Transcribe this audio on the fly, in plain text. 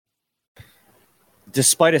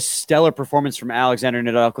Despite a stellar performance from Alexander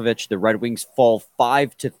Nedeljkovic, the Red Wings fall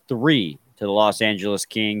 5-3 to the Los Angeles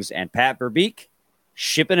Kings, and Pat Verbeek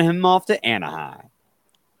shipping him off to Anaheim.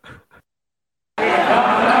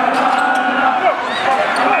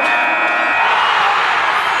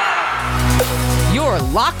 You're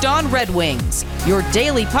Locked On Red Wings, your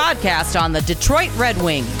daily podcast on the Detroit Red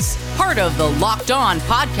Wings, part of the Locked On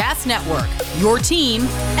Podcast Network, your team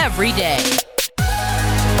every day.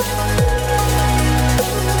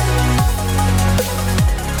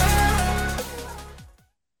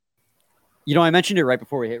 You know, I mentioned it right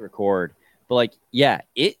before we hit record, but like, yeah,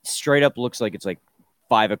 it straight up looks like it's like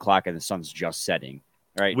 5 o'clock and the sun's just setting.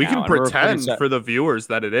 Right, we now. can pretend for the viewers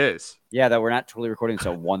that it is. Yeah, that we're not totally recording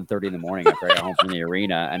until 1:30 in the morning after I got home from the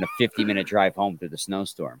arena and a 50-minute drive home through the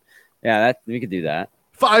snowstorm. Yeah, we could do that.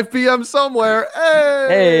 5 p.m. somewhere.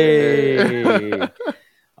 Hey!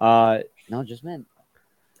 No, just man,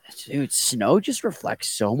 dude, snow just reflects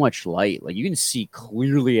so much light. Like you can see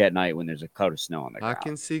clearly at night when there's a coat of snow on the ground. I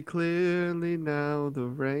can see clearly now. The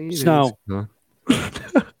rain. Snow.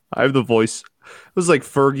 I have the voice. It was like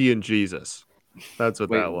Fergie and Jesus. That's what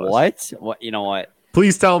that was. What? You know what?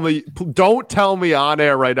 Please tell me. Don't tell me on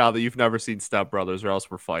air right now that you've never seen Step Brothers, or else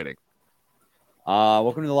we're fighting.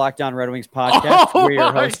 Welcome to the Locked On Red Wings podcast. We're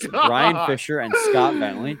your hosts, Ryan Fisher and Scott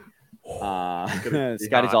Bentley.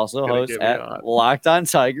 Scotty's also a host at Locked On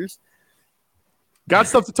Tigers. Got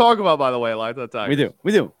stuff to talk about, by the way. Locked On Tigers.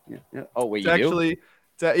 We do. Yeah. Oh wait, it's you actually,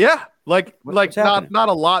 do? Yeah. Like not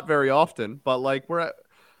a lot very often, but like we're at.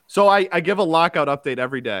 So I give a lockout update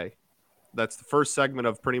every day. That's the first segment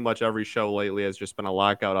of pretty much every show lately has just been a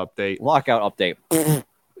lockout update.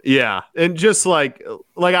 Yeah. And just like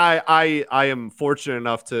I am fortunate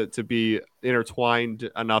enough to be intertwined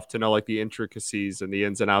enough to know like the intricacies and the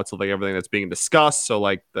ins and outs of like everything that's being discussed. So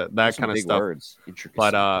like that kind of stuff. Words.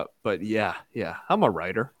 But yeah, I'm a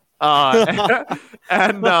writer. But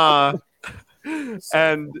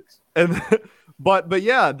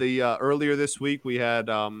yeah, the earlier this week we had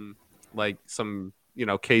like some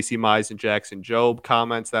Casey Mize and Jackson Jobe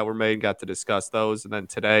comments that were made, got to discuss those. And then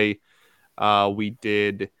today we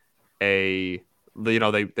did they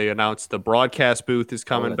announced the broadcast booth is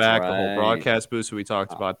coming back, right. The whole broadcast booth. So we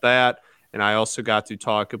talked about that. And I also got to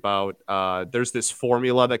talk about there's this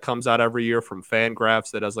formula that comes out every year from Fangraphs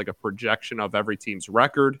that does like a projection of every team's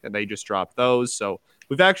record, and they just dropped those. So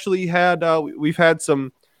we've actually had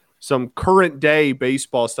some current day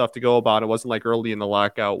baseball stuff to go about. It wasn't like early in the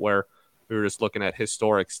lockout where we were just looking at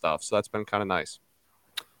historic stuff. So that's been kind of nice.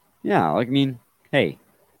 Yeah. Like, I mean, hey,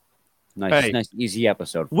 nice, easy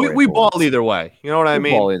episode. We ball either way. You know what I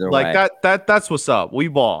mean? Ball either way. That's what's up. We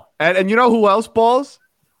ball. And you know who else balls?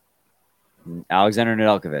 Alexander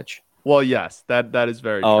Nedeljkovic. Well, yes, that is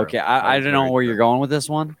very true. Okay. I don't know where you're going with this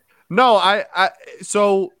one. No,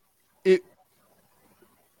 so it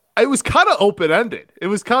was kind of open-ended. It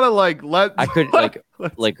was kind of like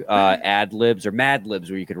ad libs or mad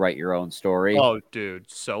libs where you could write your own story. Oh,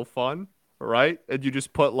 dude, so fun, right? And you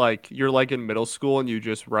just put like you're like in middle school and you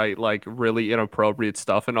just write like really inappropriate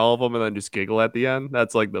stuff in all of them and then just giggle at the end.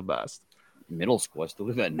 That's like the best. Middle school, I still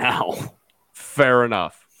do that now. Fair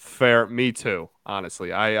enough. Fair, me too.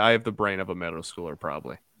 Honestly, I have the brain of a middle schooler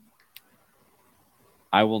probably.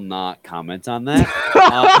 I will not comment on that.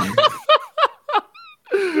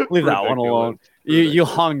 Leave that one alone. You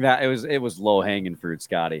hung that. It was low hanging fruit,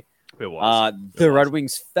 Scotty. It was. The Red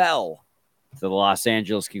Wings fell to the Los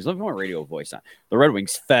Angeles Kings. Let me put my radio voice on. The Red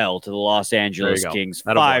Wings fell to the Los Angeles Kings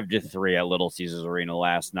 5-3 at Little Caesars Arena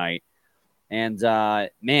last night. And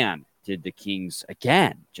man, did the Kings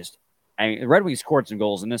again the Red Wings scored some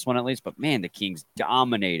goals in this one at least, but man, the Kings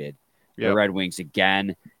dominated the Red Wings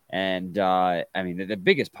again. And I mean, the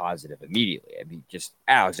biggest positive immediately. I mean, just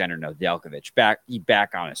Alexander Nedeljkovic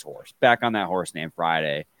back on his horse, back on that horse named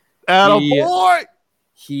Friday. Attaboy!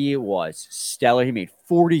 He was stellar. He made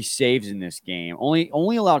 40 saves in this game.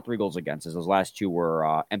 Only allowed 3 goals against us. Those last 2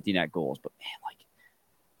 were empty net goals. But man,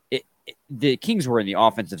 the Kings were in the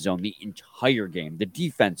offensive zone the entire game. The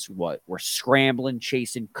defense were scrambling,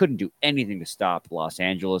 chasing, couldn't do anything to stop Los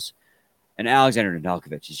Angeles. And Alexander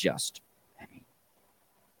Nedeljkovic is just,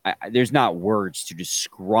 there's not words to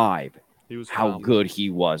describe how good he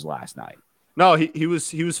was last night. No, he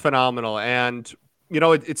was phenomenal. And,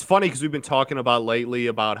 it's funny because we've been talking about lately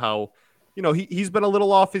about how, he's been a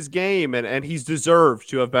little off his game and he's deserved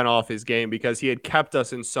to have been off his game because he had kept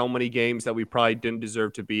us in so many games that we probably didn't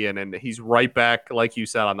deserve to be in. And he's right back, like you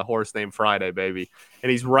said, on the horse named Friday, baby. And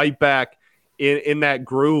he's right back in that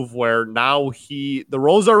groove where now the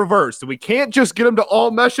roles are reversed. And we can't just get him to all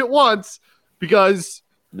mesh at once because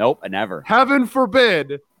nope, never. Heaven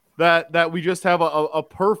forbid that we just have a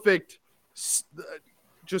perfect,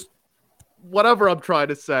 just whatever I'm trying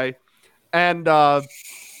to say. And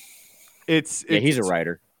it's he's a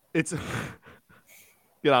writer. It's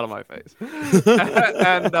get out of my face.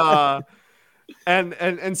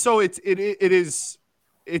 and so it's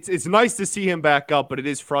nice to see him back up, but it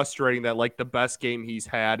is frustrating that like the best game he's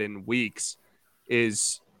had in weeks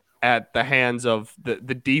is at the hands of the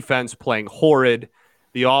defense playing horrid,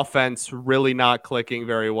 the offense really not clicking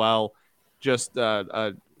very well. Just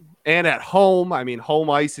and at home, I mean,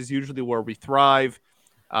 home ice is usually where we thrive.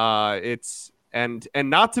 It's and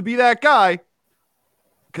not to be that guy,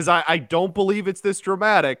 because I don't believe it's this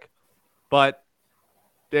dramatic, but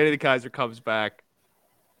Danny DeKeyser comes back,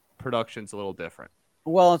 production's a little different.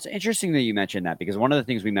 Well, it's interesting that you mentioned that, because one of the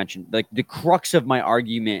things we mentioned, like the crux of my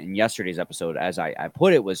argument in yesterday's episode, as I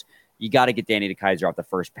put it, was you got to get Danny DeKeyser off the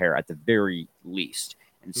first pair at the very least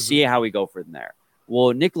and see how we go from there.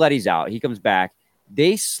 Well, Nick Leddy's out. He comes back.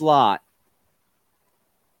 They slot.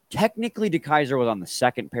 Technically, DeKeyser was on the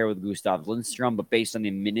second pair with Gustav Lindstrom, but based on the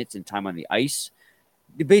minutes and time on the ice,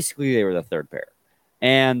 basically they were the third pair.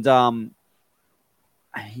 And I mean,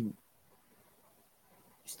 he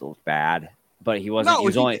still was bad. But he wasn't. No, he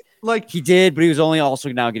was only like he did, but he was only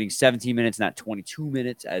also now getting 17 minutes, not 22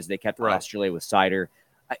 minutes, as they kept Osterley with Seider.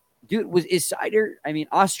 Is Seider? I mean,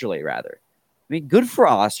 Osterley rather. I mean, good for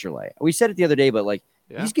Osterley. We said it the other day, but like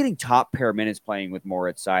he's getting top pair minutes playing with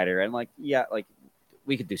Moritz Seider, and like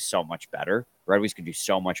we could do so much better. Red Wings could do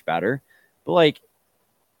so much better, but like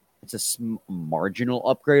it's a marginal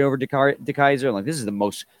upgrade over DeKeyser. Like these are the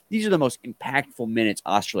most impactful minutes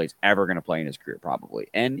Osterley's ever going to play in his career, probably.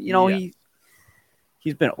 And you know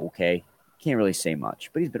He's been okay. Can't really say much,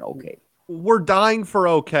 but he's been okay. We're dying for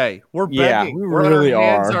okay. We're begging. Yeah, we really on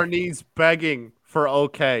our hands, our knees, begging for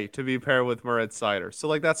okay to be paired with Moritz Seider. So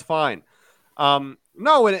like that's fine.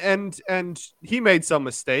 No, and he made some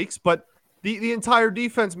mistakes, but the entire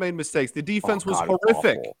defense made mistakes. The defense was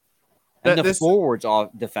horrific. And the forwards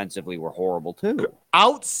defensively were horrible too.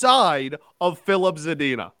 Outside of Filip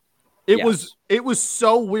Zadina. It was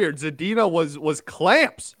so weird. Zadina was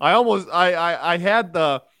clamps. I had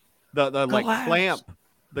the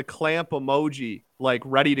clamp emoji like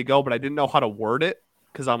ready to go, but I didn't know how to word it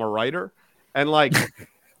because I'm a writer, and like,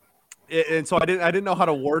 and so I didn't know how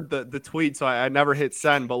to word the tweet, so I never hit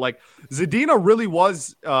send. But like Zadina really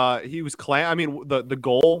was he was clamp. I mean the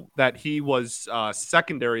goal that he was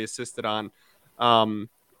secondary assisted on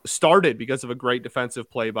started because of a great defensive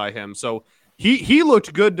play by him. So. He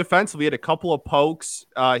looked good defensively. He had a couple of pokes.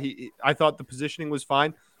 I thought the positioning was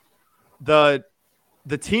fine. The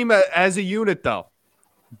team as a unit, though,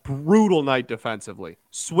 brutal night defensively.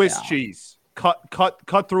 Swiss cheese.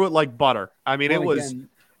 Cut through it like butter. I mean,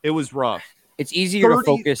 it was rough. It's easier to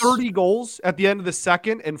focus. 30 goals at the end of the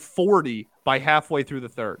second and 40 by halfway through the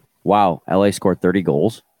third. Wow. LA scored 30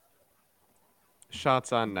 goals.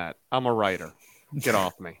 Shots on net. I'm a writer. Get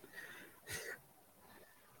off me.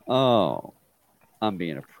 Oh. I'm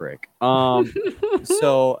being a prick.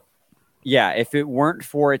 So, yeah, if it weren't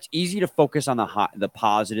for it's easy to focus on the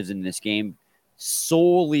positives in this game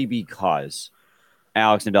solely because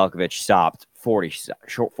Alex Nedeljkovic stopped 40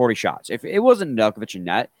 shots. If it wasn't Nedeljkovic in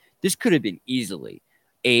net, this could have been easily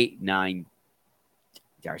 8, 9,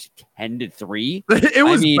 10-3. It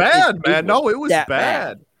was bad, man. No, it was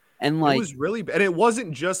bad. And like it was really bad. And it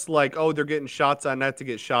wasn't just like, oh, they're getting shots on net to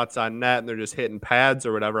get shots on net and they're just hitting pads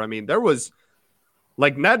or whatever. I mean, there was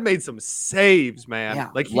like Ned made some saves, man. Yeah,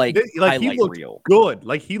 he looked real. Good.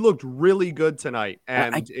 Like he looked really good tonight,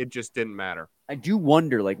 and it just didn't matter. I do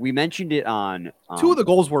wonder. Like we mentioned it on two of the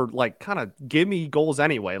goals were like kind of gimme goals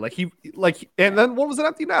anyway. And then one was an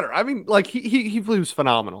empty netter. I mean, like he was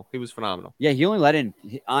phenomenal. He was phenomenal. Yeah, he only let in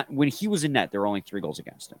when he was in net. There were only 3 goals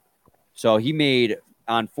against him, so he made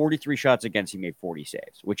on 43 shots against. He made 40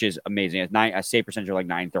 saves, which is amazing. A save percentage of like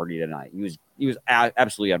 930 tonight. He was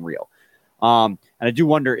absolutely unreal. And I do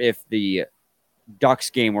wonder if the Ducks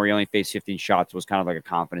game where he only faced 15 shots was kind of like a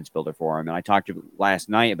confidence builder for him. And I talked to you last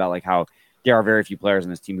night about like how there are very few players on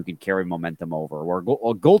this team who can carry momentum over, where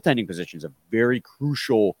a goaltending position is a very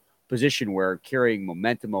crucial position where carrying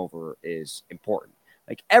momentum over is important.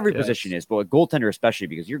 Like every position is, but a goaltender especially,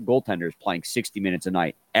 because your goaltender is playing 60 minutes a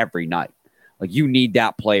night every night. Like you need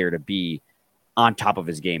that player to be on top of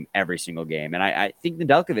his game every single game. And I think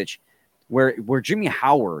Nedeljkovic, where Jimmy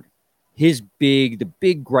Howard, the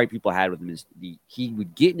big gripe people had with him is he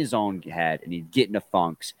would get in his own head and he'd get into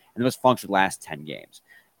funks, and those funks would last 10 games.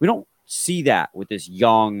 We don't see that with this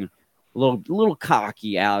young, little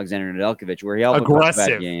cocky Alexander Nedeljkovic, where he helped aggressive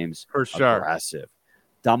bad games for sure. Aggressive,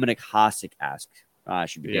 Dominic Hasek-esque I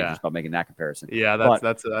should be dangerous about making that comparison. Yeah,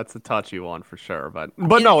 that's a touchy one for sure. But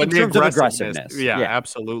no, in terms of aggressiveness, yeah,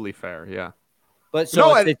 absolutely fair. Yeah, but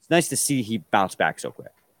so it's nice to see he bounced back so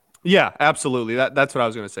quick. Yeah, absolutely. That's what I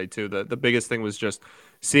was going to say too. The biggest thing was just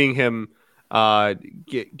seeing him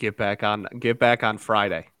get back on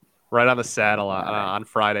Friday, right on the saddle on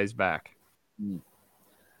Friday's back.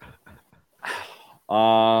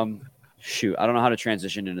 Shoot, I don't know how to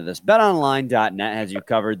transition into this. BetOnline.net has you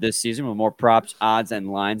covered this season with more props, odds,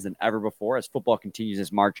 and lines than ever before as football continues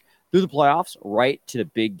its march through the playoffs right to the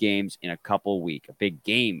big games in a big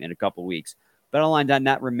game in a couple weeks.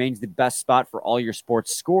 BetOnline.net remains the best spot for all your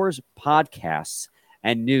sports scores, podcasts,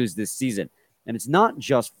 and news this season. And it's not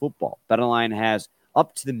just football. BetOnline has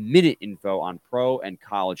up-to-the-minute info on pro and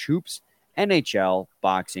college hoops, NHL,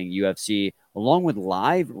 boxing, UFC, along with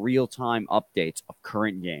live real-time updates of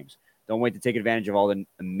current games. Don't wait to take advantage of all the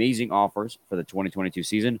amazing offers for the 2022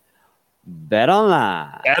 season.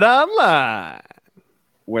 BetOnline. BetOnline.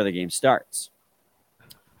 Where the game starts.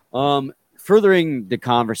 Furthering the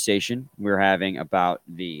conversation we're having about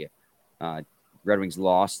the Red Wings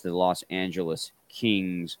loss to the Los Angeles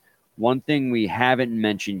Kings, one thing we haven't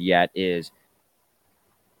mentioned yet is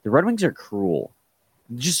the Red Wings are cruel.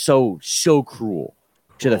 Just so cruel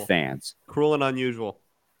to the fans. Cruel and unusual.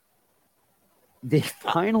 They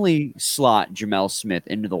finally slot Jamel Smith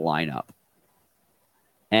into the lineup.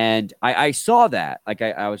 And I saw that. Like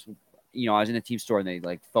I was in the team store and they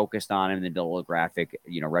focused on him and they did a little graphic,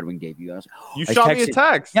 Red Wing debut. You shot me a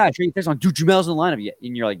text. Yeah, I shot you a text on, dude, Jamel's in the lineup.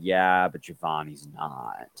 And you're like, yeah, but Giovanni's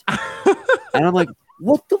not. And I'm like,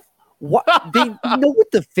 what? They know what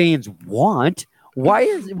the fans want. What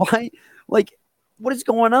is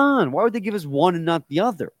going on? Why would they give us one and not the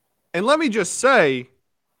other? And let me just say,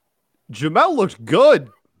 Jamel looked good.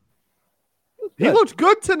 He looked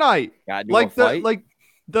good tonight. And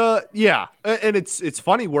it's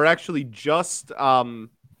funny. We're actually just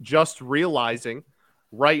realizing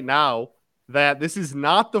right now that this is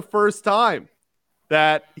not the first time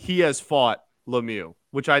that he has fought Lemieux,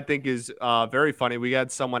 which I think is very funny. We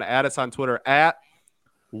had someone add us on Twitter at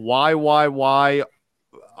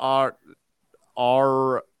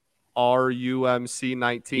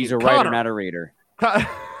YYYRUMC19. He's a writer, not a reader.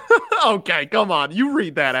 Okay, come on. You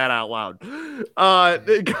read that ad out loud.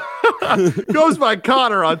 It goes by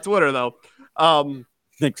Connor on Twitter, though.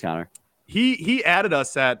 Thanks, Connor. He added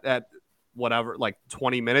us at whatever,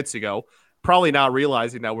 20 minutes ago, probably not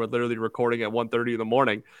realizing that we're literally recording at 1:30 in the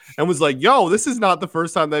morning, and was like, yo, this is not the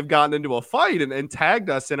first time they've gotten into a fight, and tagged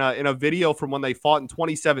us in a video from when they fought in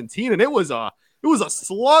 2017, and it was a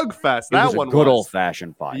slugfest. That was a good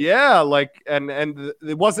old-fashioned fight. Yeah, and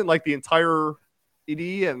it wasn't like the entire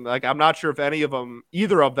and I'm not sure if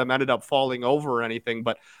either of them ended up falling over or anything,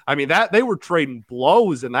 but I mean that they were trading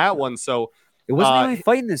blows in that one. So it wasn't even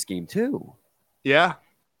fighting this game too. Yeah,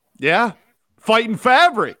 fighting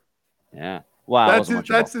Fabry. Yeah, wow,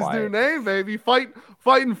 that's his new name, baby.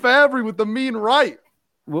 Fighting Fabry with the mean right.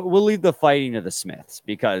 We'll leave the fighting to the Smiths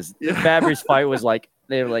because Fabry's fight was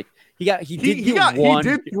they were like he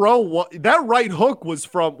did throw one. That right hook was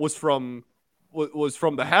from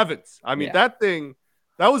the heavens. I mean,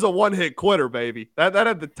 that was a one-hit quitter, baby. That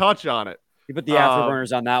had the touch on it. He put the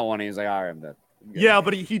afterburners on that one. He was like, all right, I'm dead. Yeah,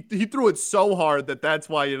 but he threw it so hard that's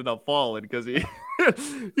why he ended up falling because he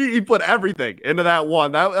he put everything into that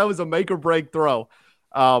one. That was a make-or-break throw.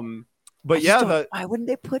 But why wouldn't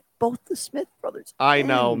they put both the Smith brothers? I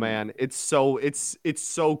know, man. It's so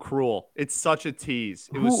cruel. It's such a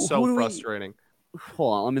tease. It was so frustrating.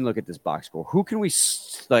 Hold on, let me look at this box score. Who can we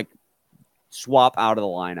swap out of the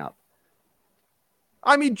lineup?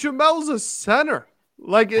 I mean, Jamel's a center.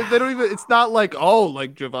 They don't even. It's not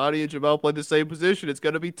Giovanni and Jamel play the same position. It's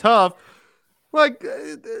going to be tough.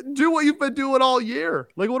 Do what you've been doing all year.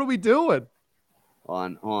 What are we doing?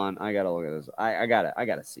 Hold on. I gotta look at this. I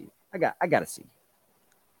gotta see. I gotta see.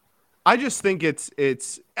 I just think I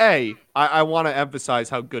want to emphasize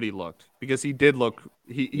how good he looked because he did look.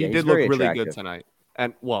 He did look really attractive. good tonight.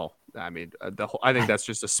 And I mean, I think that's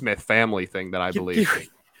just a Smith family thing that I believe.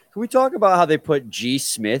 Can we talk about how they put G.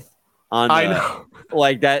 Smith on? I know,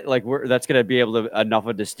 that. That's gonna be able to enough of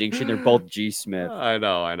a distinction. They're both G. Smith. I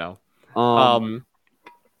know.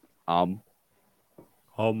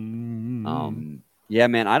 Yeah,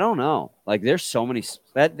 man. I don't know. There's so many.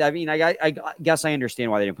 I guess I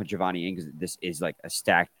understand why they didn't put Giovanni in because this is a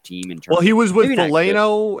stacked team in terms. Well, he was with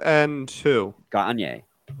Delano and who? Gagne,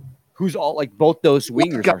 who's all both those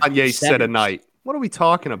wingers. Let Gagne sit a night. What are we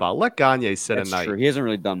talking about? Let Gagne sit a night. True. He hasn't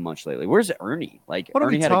really done much lately. Where's Ernie?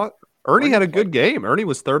 Ernie had a good game. Ernie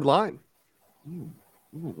was third line. Oh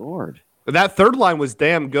my Lord. That third line was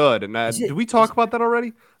damn good. And did we talk about that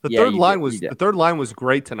already? The third line was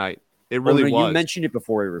great tonight. It really was. You mentioned it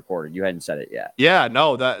before we recorded. You hadn't said it yet. Yeah,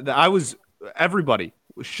 no, everybody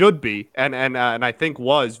should be and I think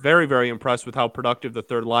was very, very impressed with how productive the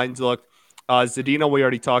third lines looked. Zadina, we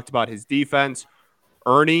already talked about his defense.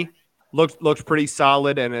 Ernie looked pretty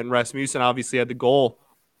solid, and then Rasmussen obviously had the goal.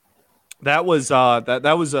 That was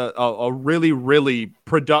a really, really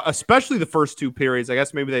especially the first two periods. I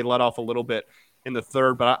guess maybe they let off a little bit in the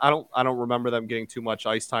third, but I don't remember them getting too much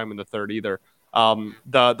ice time in the third either.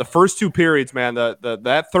 The first two periods, man,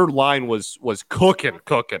 that third line was cooking,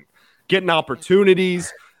 getting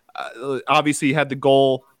opportunities. Obviously, he had the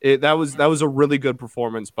goal. That was a really good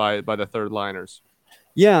performance by the third liners.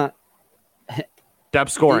 Yeah.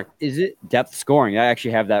 Depth scoring. Is it depth scoring? I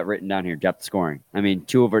actually have that written down here. Depth scoring. I mean,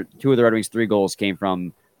 two of the Red Wings' 3 goals came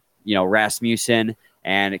from, Rasmussen,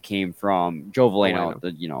 and it came from Joe Veleno.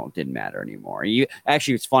 Didn't matter anymore.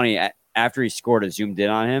 Actually, it's funny. After he scored, I zoomed in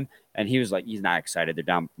on him, and he was like, he's not excited. They're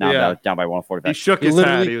down by 145. He shook his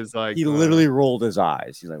head. He was like, he literally rolled his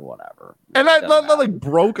eyes. He's like, whatever. And that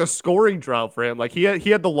broke a scoring drought for him. Like he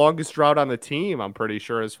had the longest drought on the team, I'm pretty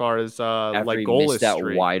sure, as far as goalless that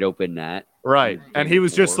streak. Wide open net. Right. And he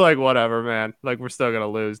was just like, whatever, man. Like, we're still gonna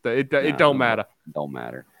lose. It don't matter. Don't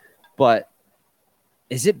matter. But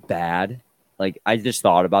is it bad? Like, I just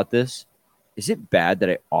thought about this. Is it bad that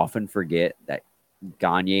I often forget that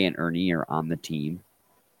Gagne and Ernie are on the team?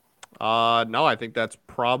 No, I think that's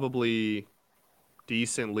probably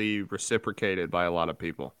decently reciprocated by a lot of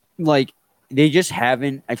people. Like, they just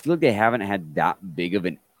haven't. I feel like they haven't had that big of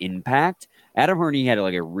an impact. Adam Ernie had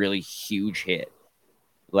like a really huge hit,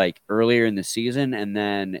 like earlier in the season, and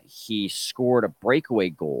then he scored a breakaway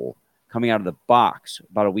goal coming out of the box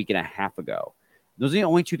about a week and a half ago. Those are the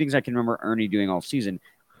only two things I can remember Ernie doing all season.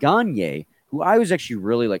 Gagne, who I was actually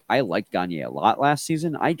really like, I liked Gagne a lot last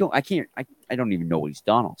season. I don't even know what he's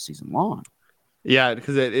done all season long. Yeah,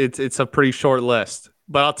 because it's a pretty short list.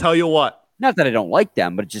 But I'll tell you what. Not that I don't like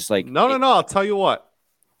them, but it's just like no. I'll tell you what.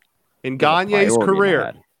 In Gagne's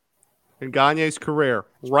career,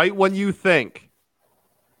 right when you think,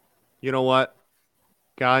 you know what,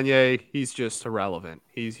 Gagne, he's just irrelevant.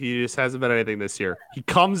 He just hasn't been anything this year. He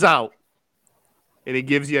comes out and he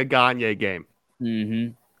gives you a Gagne game.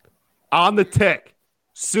 Mm-hmm. On the tick,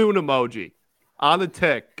 soon emoji. On the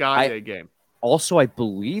tick, Gagne game. Also, I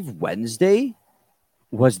believe Wednesday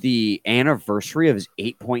was the anniversary of his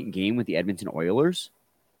 8-point game with the Edmonton Oilers.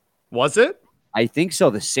 Was it? I think so.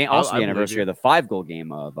 The anniversary of the 5-goal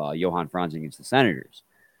game of Johan Franzen against the Senators.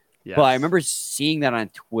 Yes. But I remember seeing that on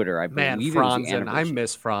Twitter. I believe Franzen. I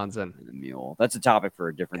miss Franzen. The mule. That's a topic for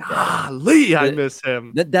a different day. Golly, I miss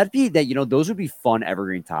him. Those would be fun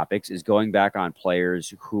evergreen topics, is going back on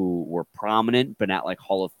players who were prominent but not like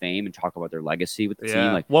Hall of Fame and talk about their legacy with the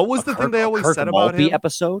team. Like, what was the thing they always said about him?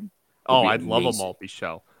 Episode? Oh, I'd love a Maltby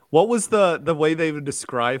show. What was the way they would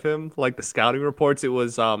describe him? Like the scouting reports, it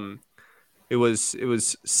was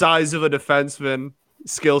size of a defenseman,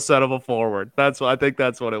 skill set of a forward. I think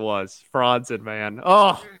that's what it was. Franzen, man.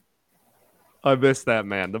 Oh, I miss that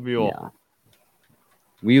man. The mule.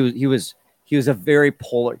 Yeah. He was a very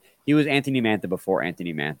polar. He was Anthony Mantha before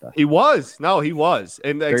Anthony Mantha. He was. No, he was.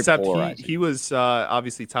 And very except he was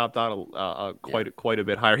obviously topped out quite a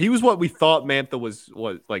bit higher. He was what we thought Mantha was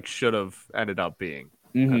like should have ended up being.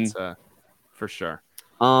 Mm-hmm. That's for sure.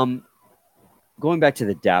 Going back to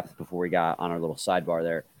the depth before we got on our little sidebar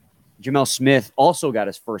there, Jamel Smith also got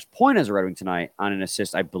his first point as a Red Wing tonight on an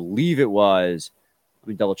assist. I believe it was. Let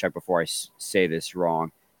me double check before I say this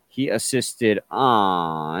wrong. He assisted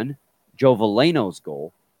on Joe Veleno's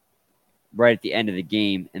goal right at the end of the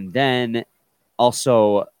game. And then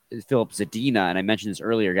also Filip Zadina, and I mentioned this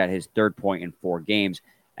earlier, got his 3rd point in 4 games.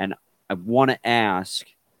 And I want to ask,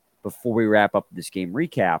 before we wrap up this game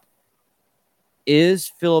recap, is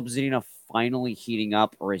Filip Zadina finally heating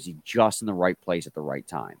up, or is he just in the right place at the right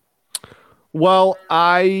time? Well,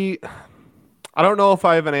 I don't know if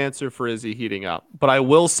I have an answer for is he heating up, but I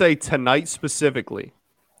will say tonight specifically,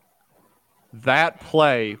 that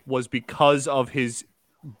play was because of his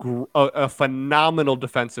a phenomenal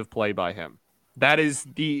defensive play by him. That is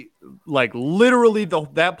literally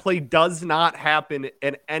that play does not happen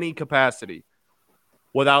in any capacity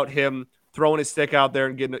without him throwing his stick out there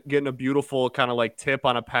and getting a beautiful kind of like tip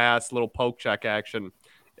on a pass, little poke check action.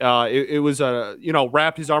 It was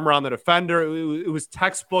wrapped his arm around the defender. It was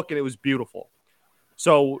textbook and it was beautiful.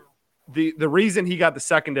 So the reason he got the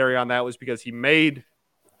secondary on that was because he made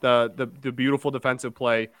the beautiful defensive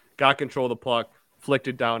play, got control of the puck, flicked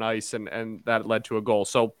it down ice, and that led to a goal.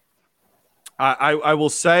 So I will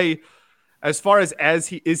say as far as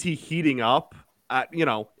he heating up,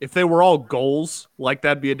 if they were all goals, like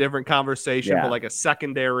that'd be a different conversation. Yeah. But like a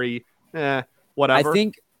secondary, whatever.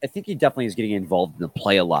 I think he definitely is getting involved in the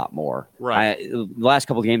play a lot more. Right. The last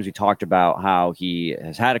couple of games, we talked about how he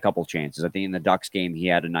has had a couple of chances. I think in the Ducks game, he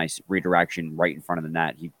had a nice redirection right in front of the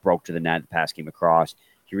net. He broke to the net. The pass came across.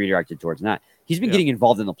 He redirected towards the net. He's been getting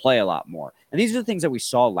involved in the play a lot more. And these are the things that we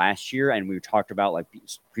saw last year, and we talked about like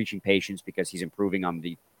preaching patience because he's improving on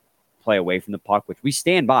the play away from the puck, which we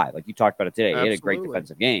stand by. Like you talked about it today. Absolutely. He had a great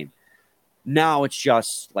defensive game. Now it's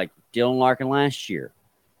just like Dylan Larkin last year.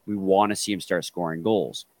 We want to see him start scoring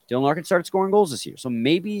goals. Dylan Larkin started scoring goals this year. So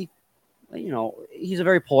maybe, he's a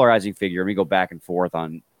very polarizing figure. We go back and forth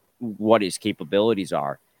on what his capabilities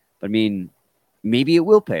are. But, maybe it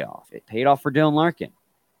will pay off. It paid off for Dylan Larkin.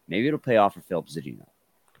 Maybe it'll pay off for Filip Zadina.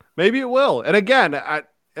 Maybe it will. And again,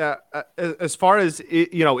 as far as,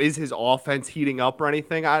 is his offense heating up or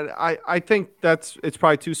anything, I think it's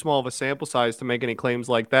probably too small of a sample size to make any claims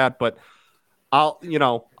like that. But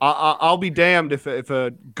I'll be damned if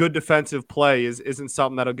a good defensive play isn't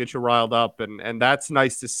something that'll get you riled up, and that's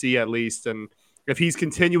nice to see at least. And if he's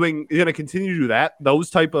going to continue to do those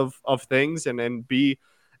type of things, and be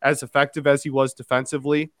as effective as he was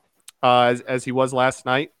defensively, as he was last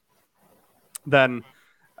night, then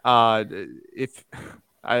if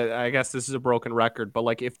I guess this is a broken record, but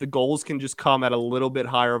like if the goals can just come at a little bit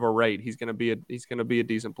higher of a rate, he's going to be a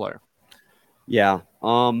decent player. Yeah.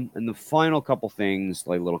 And the final couple things,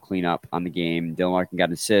 like a little cleanup on the game. Dylan Larkin got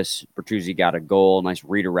an assist. Bertuzzi got a goal. Nice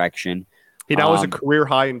redirection. He now has a career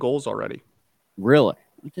high in goals already. Really?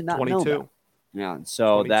 We did not 22. know that. Yeah. And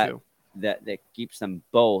so 22. that keeps them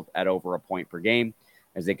both at over a point per game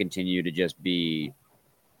as they continue to just be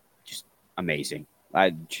just amazing.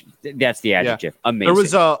 That's the adjective. Yeah. Amazing. There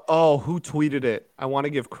was who tweeted it? I want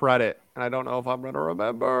to give credit, and I don't know if I'm going to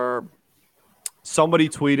remember. Somebody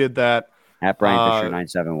tweeted that. At Brian Fisher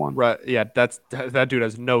 971. Right, yeah, that dude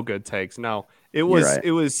has no good takes. No, it was right.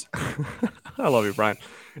 It was. I love you, Brian.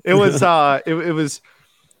 It was it was.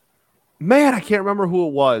 Man, I can't remember who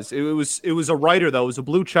it was. It was a writer though. It was a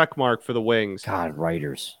blue check mark for the Wings. God,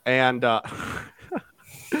 writers. And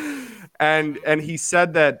and he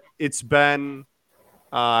said that it's been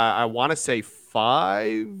I want to say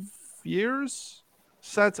 5 years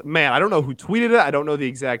since. Man, I don't know who tweeted it. I don't know the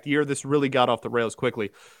exact year. This really got off the rails quickly,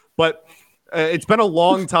 but. It's been a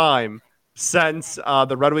long time since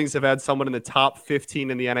the Red Wings have had someone in the top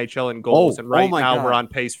 15 in the NHL in goals, and now God. we're on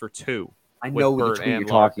pace for 2. I know the tweet you're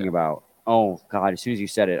talking about. Oh, God, as soon as you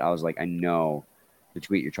said it, I was like, I know the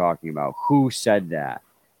tweet you're talking about. Who said that?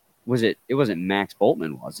 It wasn't Max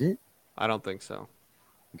Boltman, was it? I don't think so.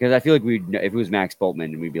 Because I feel like if it was Max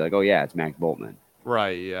Boltman, we'd be like, oh, yeah, it's Max Boltman.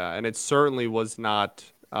 Right, yeah, and it certainly was not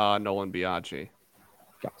Nolan Biaggi.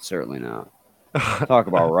 God, certainly not. Talk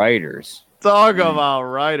about writers. Talk about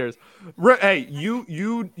writers. Hey, you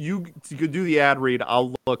could do the ad read.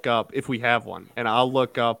 I'll look up if we have one, and I'll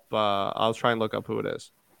look up. I'll try and look up who it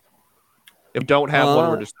is. If we don't have one,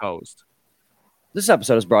 we're just hosed. This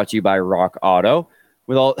episode is brought to you by Rock Auto.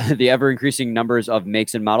 With all the ever-increasing numbers of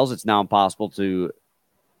makes and models, it's now impossible to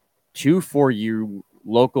for your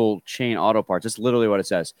local chain auto parts. That's literally what it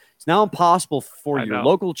says. It's now impossible for your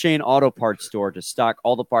local chain auto parts store to stock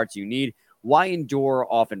all the parts you need. Why endure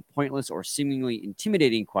often pointless or seemingly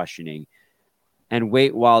intimidating questioning and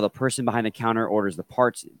wait while the person behind the counter orders the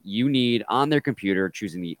parts you need on their computer,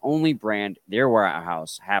 choosing the only brand their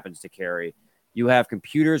warehouse happens to carry? You have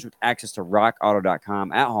computers with access to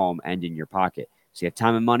rockauto.com at home and in your pocket. So you have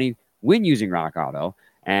time and money when using Rock Auto.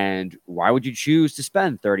 And why would you choose to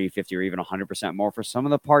spend 30, 50, or even 100% more for some of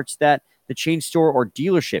the parts that the chain store or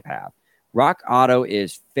dealership have? Rock Auto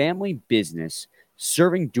is family business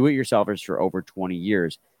serving do-it-yourselfers for over 20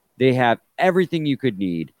 years. They have everything you could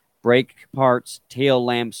need: brake parts, tail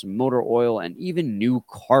lamps, motor oil, and even new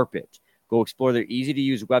carpet. Go explore their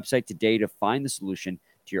easy-to-use website today to find the solution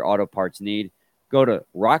to your auto parts need. Go to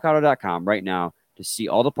rockauto.com right now to see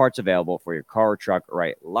all the parts available for your car or truck,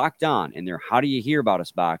 right locked on in their How Do You Hear About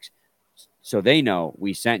Us box, so they know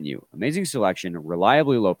we sent you. Amazing selection,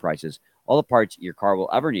 reliably low prices, all the parts your car will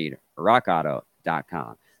ever need.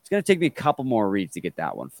 rockauto.com. It's going to take me a couple more reads to get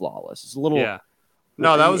that one flawless. It's a little... Yeah.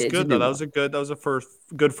 No, that was good, though. That was a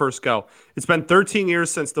good first go. It's been 13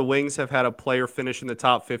 years since the Wings have had a player finish in the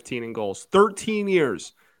top 15 in goals. 13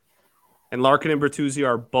 years. And Larkin and Bertuzzi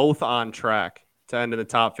are both on track to end in the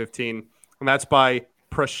top 15. And that's by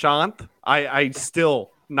Prashant. I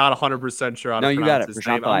still not 100% sure how to pronounce his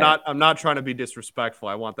name. I'm not trying to be disrespectful.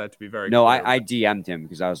 I want that to be very clear. I DM'd him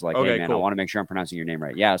because I was like, hey, man, cool. I want to make sure I'm pronouncing your name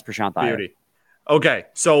right. Yeah, it's Prashant Iyer. Beauty. Okay,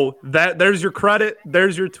 so there's your credit,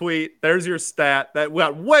 there's your tweet, there's your stat. That we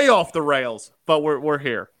got way off the rails, but we're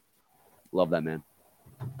here. Love that, man.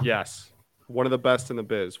 Yes, one of the best in the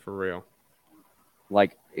biz, for real.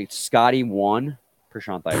 Like, it's Scotty 1,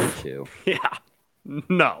 Prashant Thayer 2. Yeah,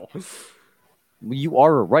 no. You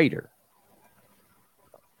are a writer.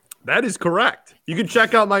 That is correct. You can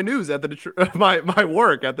check out my news at the my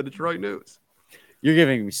work at the Detroit News. You're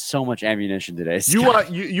giving me so much ammunition today,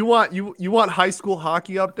 Scott. You want high school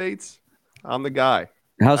hockey updates? I'm the guy.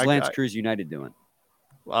 How's Lance Cruz United doing?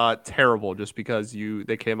 Terrible, just because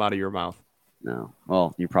they came out of your mouth. No.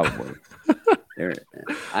 Well, you probably.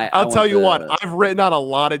 I'll tell you what. I've written on a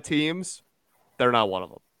lot of teams. They're not one of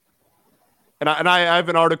them. And I have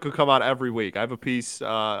an article come out every week. I have a piece come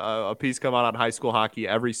out on high school hockey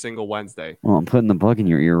every single Wednesday. Well, I'm putting the bug in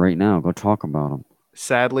your ear right now. Go talk about them.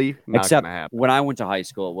 Sadly, not except gonna happen. When I went to high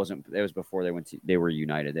school, it was before they were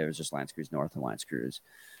united. There was just Lance Cruz North and Lance Cruz.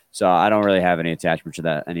 So I don't really have any attachment to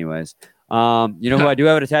that anyways. You know who I do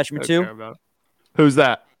have an attachment to? Who's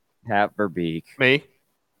that? Pat Verbeek. Me?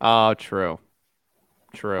 Oh, true.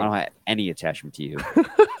 I don't have any attachment to you.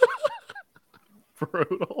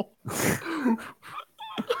 Brutal.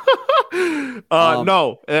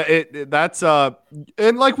 No, that's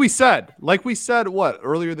and like we said what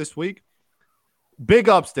earlier this week. Big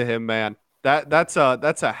ups to him, man. That's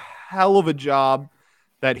a hell of a job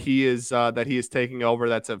that he is taking over.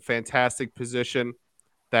 That's a fantastic position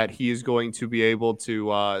that he is going to be able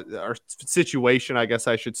to or situation, I guess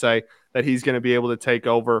I should say, that he's going to be able to take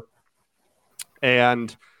over.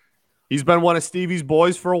 And he's been one of Stevie's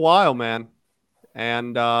boys for a while, man.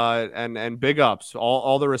 And big ups,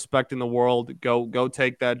 all the respect in the world. Go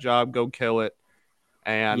take that job, go kill it.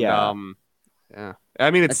 And yeah.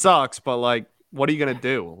 I mean, it sucks, but like, what are you gonna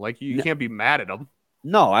do? Like, you can't be mad at him.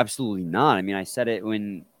 No, absolutely not. I mean, I said it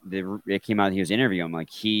when it came out. He was interviewing him. Like,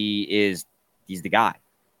 he's the guy.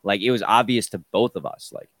 Like, it was obvious to both of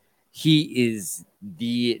us. Like, he is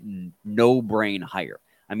the no-brain hire.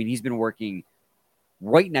 I mean, he's been working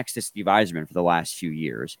right next to Steve Yzerman for the last few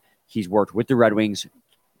years. He's worked with the Red Wings,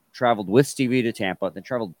 traveled with Stevie to Tampa, then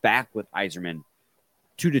traveled back with Yzerman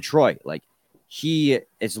to Detroit. Like, he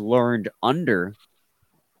has learned under,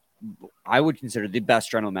 I would consider, the best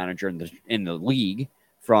general manager in the league,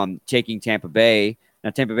 from taking Tampa Bay. Now,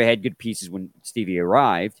 Tampa Bay had good pieces when Stevie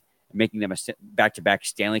arrived, making them a back-to-back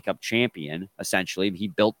Stanley Cup champion, essentially. He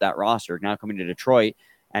built that roster. Now coming to Detroit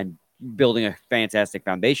and building a fantastic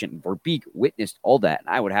foundation. Verbeek witnessed all that, and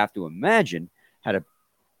I would have to imagine had a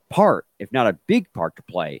part, if not a big part, to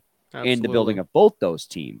play in the building of both those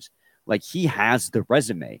teams. Like, he has the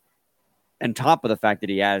resume. On top of the fact that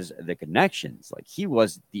he has the connections, like, he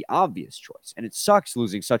was the obvious choice. And it sucks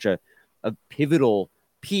losing such a pivotal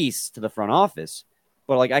piece to the front office,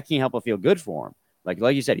 but like, I can't help but feel good for him. Like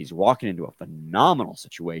you said, he's walking into a phenomenal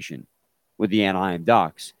situation with the Anaheim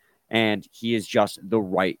Ducks, and he is just the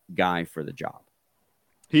right guy for the job.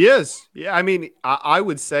 He is. Yeah, I mean, I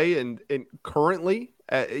would say, in currently,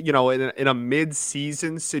 in a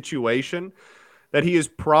mid-season situation, that he is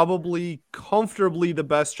probably comfortably the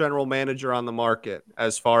best general manager on the market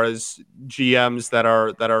as far as GMs that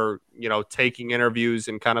are taking interviews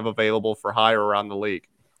and kind of available for hire around the league.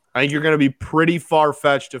 I think you're going to be pretty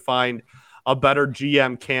far-fetched to find a better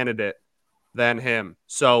GM candidate than him.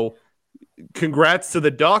 So congrats to the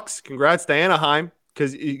Ducks. Congrats to Anaheim,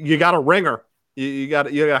 because you got a ringer. You got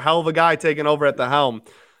a hell of a guy taking over at the helm.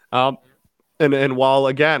 And while,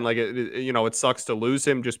 again, like, it sucks to lose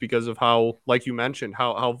him just because of how, like you mentioned,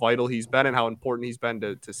 how vital he's been and how important he's been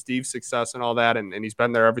to Steve's success and all that. And he's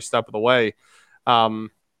been there every step of the way.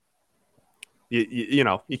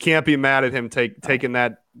 You can't be mad at him taking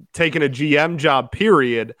a GM job,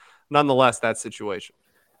 period. Nonetheless, that situation.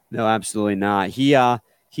 No, absolutely not.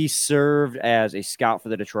 He served as a scout for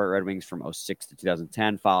the Detroit Red Wings from 2006 to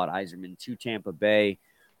 2010, followed Yzerman to Tampa Bay.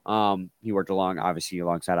 He worked obviously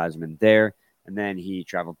alongside Yzerman there, and then he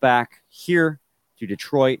traveled back here to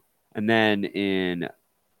Detroit. And then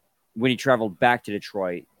when he traveled back to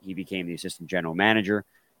Detroit, he became the assistant general manager.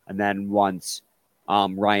 And then once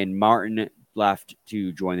Ryan Martin left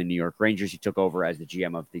to join the New York Rangers, he took over as the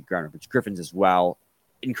GM of the Grand Rapids Griffins as well,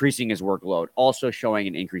 increasing his workload, also showing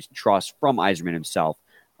an increase in trust from Yzerman himself.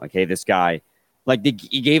 Like, hey, this guy, like,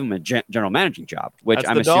 he gave him a general managing job, which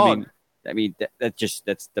I'm assuming. I mean,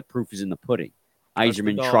 that's the proof is in the pudding.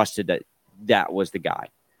 Yzerman trusted that was the guy,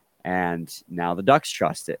 and now the Ducks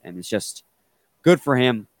trust it, and it's just good for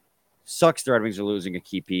him. Sucks the Red Wings are losing a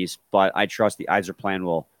key piece, but I trust the Yzer plan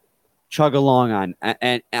will chug along on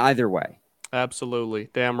and either way. Absolutely,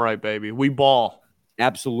 damn right, baby. We ball.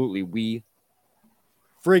 Absolutely, we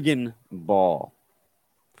friggin' ball.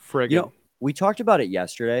 Friggin'. We talked about it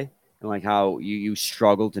yesterday and like how you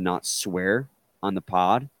struggle to not swear on the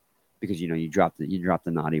pod because you dropped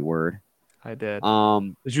the naughty word. I did.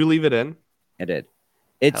 Did you leave it in? I did.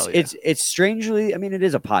 It's strangely. I mean, it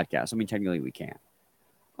is a podcast. I mean, technically we can.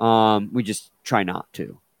 We just try not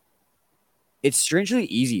to. It's strangely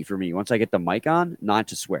easy for me once I get the mic on not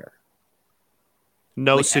to swear.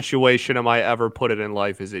 No situation am I ever put it in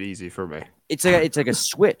life is it easy for me. It's like a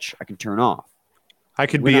switch I can turn off. I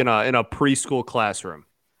could be in a preschool classroom.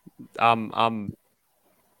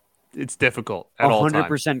 It's difficult at all times.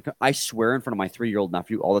 100%. I swear in front of my 3-year-old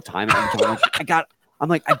nephew all the time. I gotta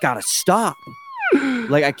stop.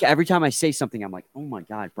 Like every time I say something, I'm like, oh my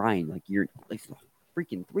God, Brian, like you're like a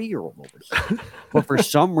freaking 3-year-old over here. But for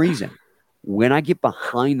some reason, when I get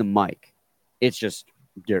behind the mic, it's just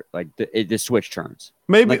like the switch turns.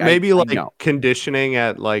 Maybe conditioning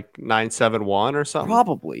at like 971 or something.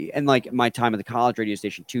 Probably. And like my time at the college radio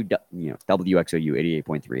station too, WXOU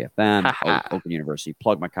 88.3 FM, Open University,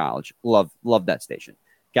 plug my college. Love that station.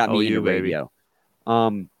 Got me into radio.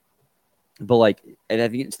 But like, and I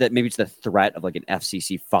think it's the threat of like an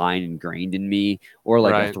FCC fine ingrained in me, or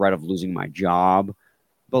like a threat of losing my job.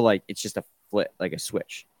 But like, it's just a flip, like a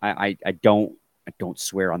switch. I don't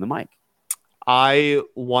swear on the mic. I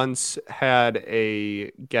once had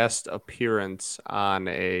a guest appearance on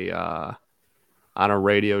a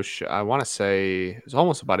radio show. I want to say it was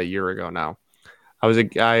almost about a year ago now.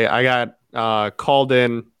 I got called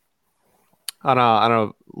in on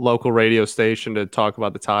a local radio station to talk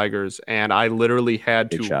about the Tigers, and I literally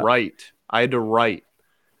had to write. I had to write,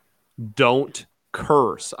 "Don't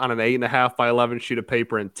curse" on an 8.5 by 11 sheet of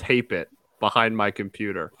paper and tape it behind my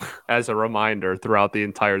computer as a reminder throughout the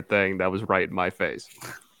entire thing. That was right in my face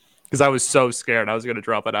because I was so scared I was going to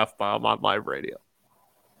drop an F-bomb on live radio.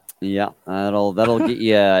 Yeah, that'll get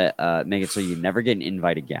you make it so you never get an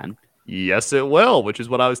invite again. Yes, it will, which is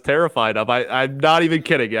what I was terrified of. I'm not even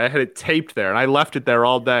kidding. I had it taped there, and I left it there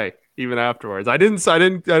all day, even afterwards. I didn't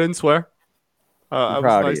swear. I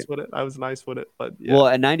was nice with it, but yeah. Well,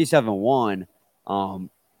 at 97.1,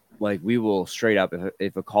 like we will straight up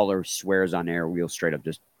if a caller swears on air, we'll straight up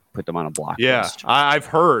just put them on a block list. I've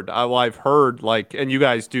heard like, and you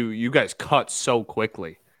guys cut so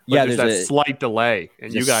quickly. Like, there's that slight delay,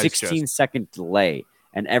 and you guys 16-second delay,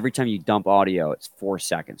 and every time you dump audio, it's 4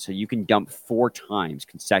 seconds. So you can dump 4 times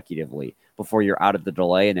consecutively before you're out of the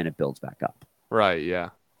delay, and then it builds back up. Right. Yeah.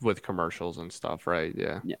 With commercials and stuff, right?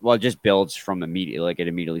 Yeah. Well, it just builds from immediately, like it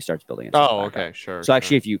immediately starts building. Okay, sure. So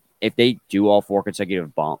actually, if they do all 4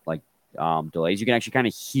 consecutive delays, you can actually kind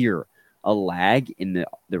of hear a lag in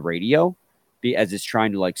the radio as it's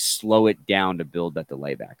trying to like slow it down to build that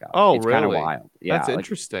delay back up. Oh, it's really? Kind of wild. Yeah, that's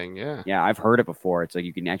interesting. Yeah. Yeah, I've heard it before. It's like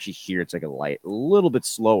you can actually hear it's like a little bit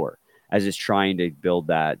slower as it's trying to build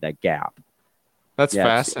that gap. That's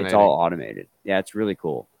fascinating. It's all automated. Yeah, it's really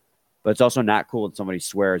cool. But it's also not cool when somebody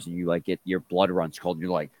swears and you like get your blood runs cold and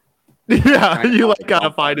you're like, yeah, you like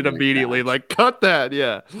gotta find it immediately. Like cut that.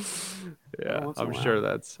 Yeah. Yeah. I'm sure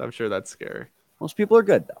that's scary. Most people are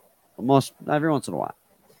good though. Every once in a while.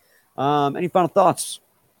 Any final thoughts?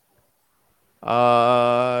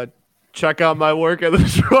 Check out my work at the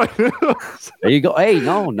Detroit News. There you go. Hey,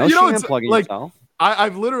 no shame in plugging yourself.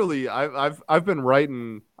 I've literally I've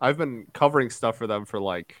been covering stuff for them for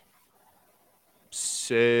like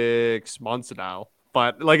 6 months now,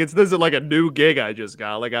 but like this is like a new gig I just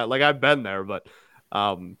got. Like I've been there, but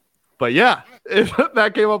yeah,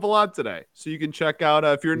 that came up a lot today. So you can check out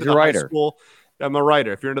if you're into the high school. I'm a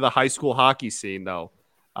writer. If you're into the high school hockey scene, though,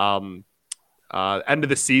 end of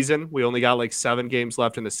the season, we only got like 7 games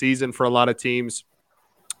left in the season for a lot of teams.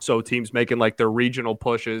 So teams making like their regional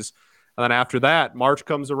pushes. And then after that, March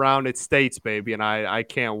comes around, it's states, baby, and I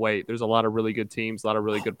can't wait. There's a lot of really good teams, a lot of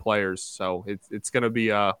really good players. So it's going to be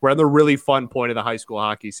we're at the really fun point of the high school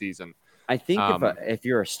hockey season. I think if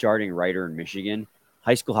you're a starting writer in Michigan,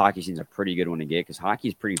 high school hockey season's a pretty good one to get because hockey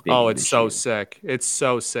is pretty big. Oh, it's so sick. It's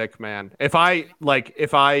so sick, man. If my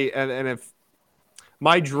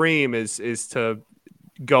dream is to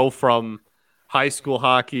go from high school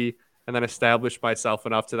hockey and then establish myself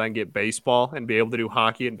enough to then get baseball and be able to do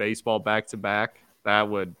hockey and baseball back to back. That's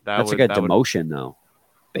like a demotion, though.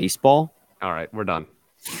 Baseball? All right, we're done.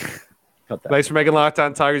 Thanks for making Locked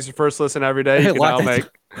On Tigers your first listen every day. You can now make.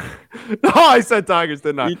 No, I said Tigers,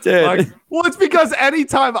 didn't I? You did. Well, it's because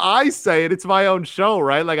anytime I say it, it's my own show,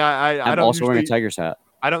 right? Like I'm also wearing a Tigers hat.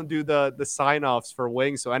 I don't do the sign-offs for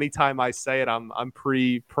Wings, so anytime I say it, I'm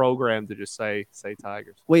pre-programmed to just say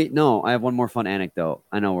Tigers. Wait, no, I have one more fun anecdote.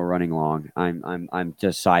 I know we're running long. I'm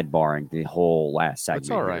just sidebarring the whole last segment.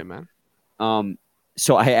 That's all right, man.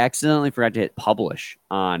 So I accidentally forgot to hit publish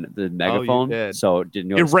on the megaphone. Did. So it didn't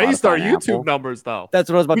know it raised our YouTube Apple numbers though. That's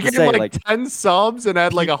what I was about to say. Like 10 subs and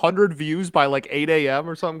had like 100 views by like 8 a.m.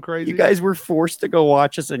 or something crazy. You guys were forced to go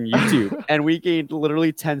watch us on YouTube, and we gained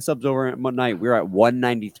literally 10 subs over at night. We were at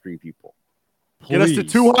 193 people. Please. Get us to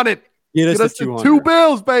 200. Get us to 2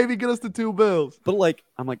 bills, baby. Get us to 2 bills. But like,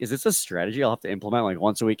 I'm like, is this a strategy I'll have to implement like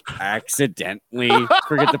once a week? Accidentally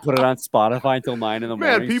forget to put it on Spotify until 9 in the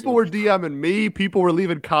morning. Man, people were DMing me. People were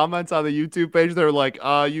leaving comments on the YouTube page. They're like,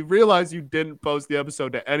 you realize you didn't post the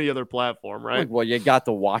episode to any other platform, right? Like, well, you got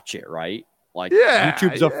to watch it, right? Like,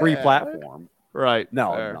 YouTube's a free platform. Right.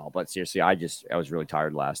 No. But seriously, I was really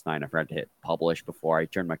tired last night. I forgot to hit publish before I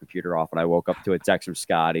turned my computer off, and I woke up to a text from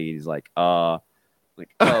Scotty. He's like,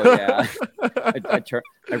 like, oh yeah.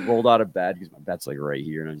 I rolled out of bed because my bed's like right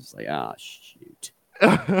here, and I'm just like, shoot.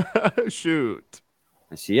 Shoot.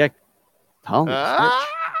 I see ya.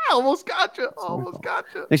 Almost got you.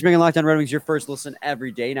 Thanks for making Locked On Red Wings your first listen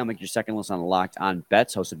every day. Now make your second listen on Locked On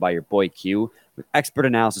Bets, hosted by your boy Q, with expert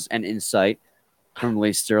analysis and insight from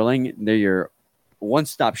Lee Sterling. They're your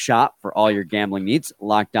one-stop shop for all your gambling needs.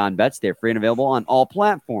 Locked On Bets. They're free and available on all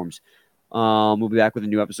platforms. We'll be back with a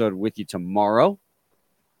new episode with you tomorrow.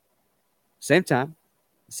 Same time,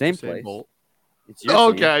 same place. It's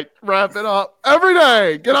okay, team. Wrap it up. Every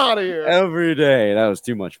day. Get out of here. Every day. That was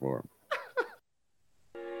too much for him.